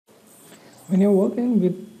When you're working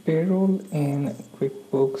with payroll in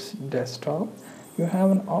QuickBooks Desktop, you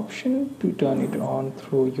have an option to turn it on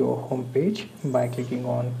through your home page by clicking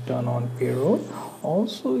on Turn on Payroll.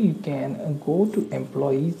 Also, you can go to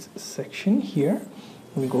Employees section here,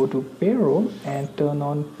 go to Payroll and turn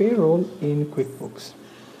on Payroll in QuickBooks.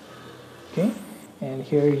 Okay, and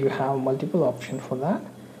here you have multiple options for that.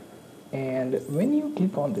 And when you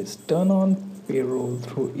click on this Turn on Payroll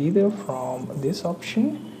through either from this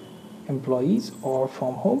option, employees, or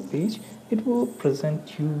from home page, it will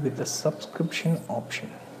present you with a subscription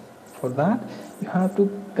option. For that, you have to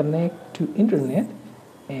connect to internet,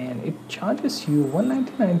 and it charges you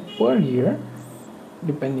 $199 per year.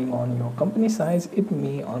 Depending on your company size, it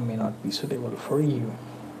may or may not be suitable for you.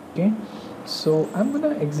 Okay, so I'm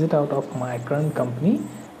gonna exit out of my current company,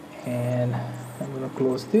 and I'm gonna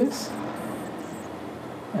close this,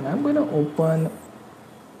 and I'm gonna open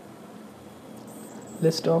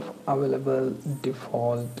list of available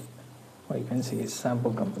default, or you can say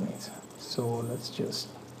sample companies. So let's just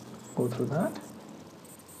go through that.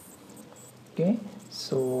 Okay,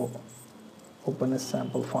 so open a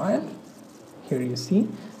sample file. Here you see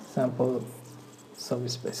sample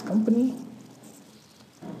service-based company,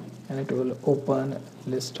 and it will open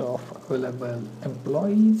list of available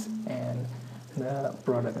employees and the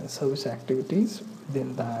product and service activities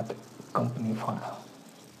within that company file.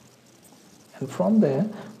 And from there,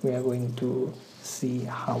 we are going to see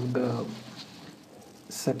how the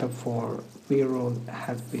setup for payroll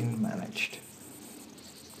has been managed.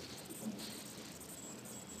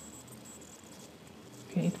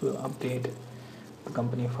 Okay, it will update the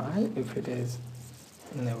company file if it is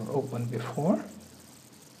never opened before.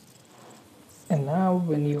 And now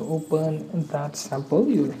when you open that sample,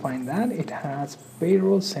 you will find that it has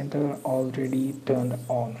Payroll Center already turned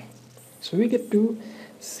on. So we get to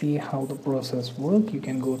see how the process works. You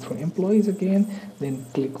can go through employees again, then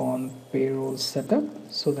click on payroll setup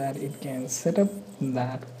so that it can set up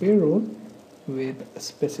that payroll with a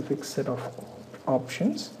specific set of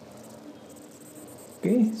options.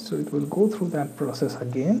 Okay, so it will go through that process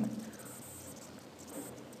again.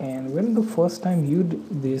 And when the first time you do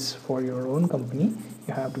this for your own company,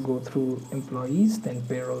 you have to go through employees, then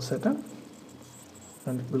payroll setup,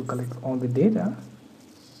 and it will collect all the data.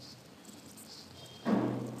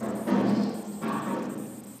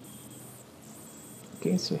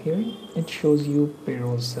 Okay, so here it shows you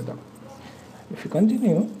payroll setup. If you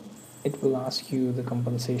continue, it will ask you the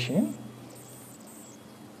compensation.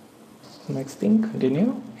 Next thing,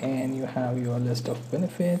 continue, and you have your list of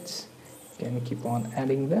benefits. You can keep on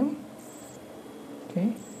adding them.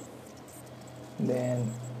 Okay,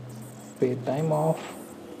 then paid time off,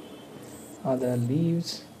 other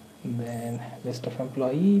leaves, then list of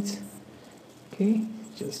employees. Okay,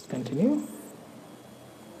 just continue.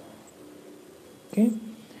 Okay,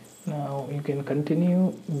 now you can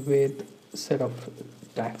continue with set of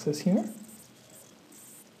taxes here,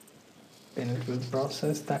 then it will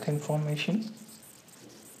process that information.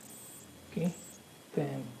 Okay,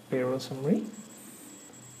 then payroll summary,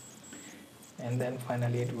 and then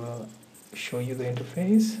finally it will show you the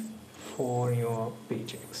interface for your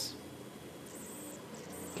paychecks.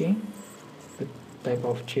 Okay, the type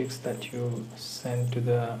of checks that you send to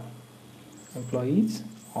the employees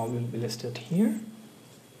all will be listed here.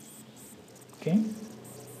 Okay,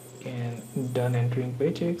 and done entering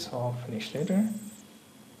paychecks or finish later.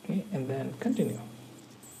 Okay, and then continue.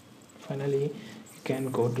 Finally, you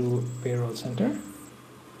can go to payroll center,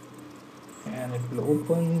 and it will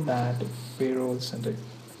open that payroll center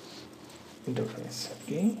interface.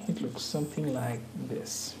 Okay, it looks something like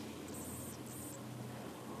this.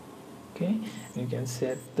 Okay, you can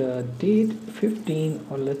set the date 15,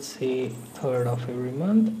 or let's say 3rd of every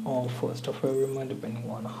month or 1st of every month, depending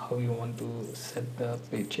on how you want to set the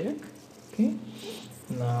paycheck. Okay,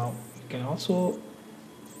 now you can also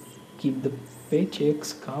keep the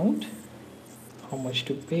paychecks count, how much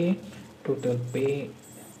to pay, total pay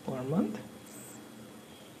per month.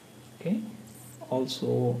 Okay,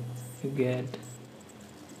 also you get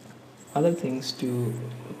other things to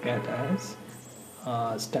look at as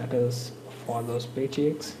status for those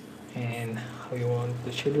paychecks and how you want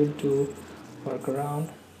the schedule to work around.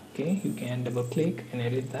 Okay, you can double click and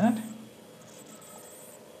edit that.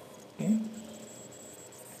 Okay,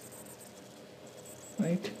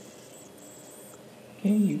 right. Okay,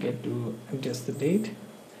 you get to adjust the date,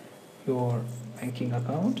 your banking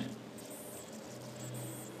account.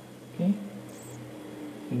 Okay,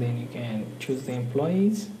 and then you can choose the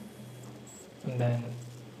employees, and then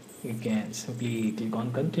you can simply click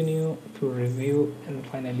on continue to review, and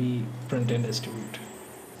finally print and distribute.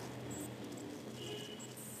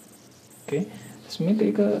 Okay, this may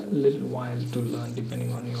take a little while to learn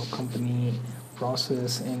depending on your company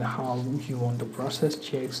process and how you want to process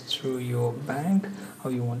checks through your bank, how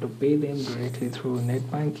you want to pay them directly through net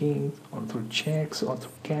banking or through checks or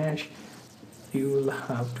through cash. You will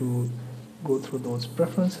have to go through those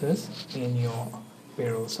preferences in your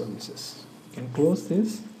payroll services. You can close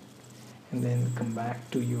this and then come back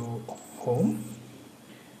to your home.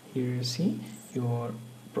 Here you see your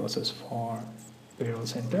process for payroll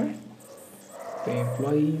center, pay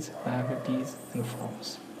employees, liabilities, and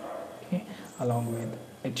forms. Okay, along with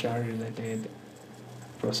HR related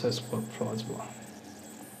process workflow as well.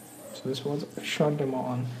 So this was a short demo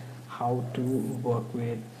on how to work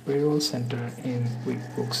with Payroll Center in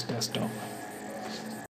QuickBooks Desktop.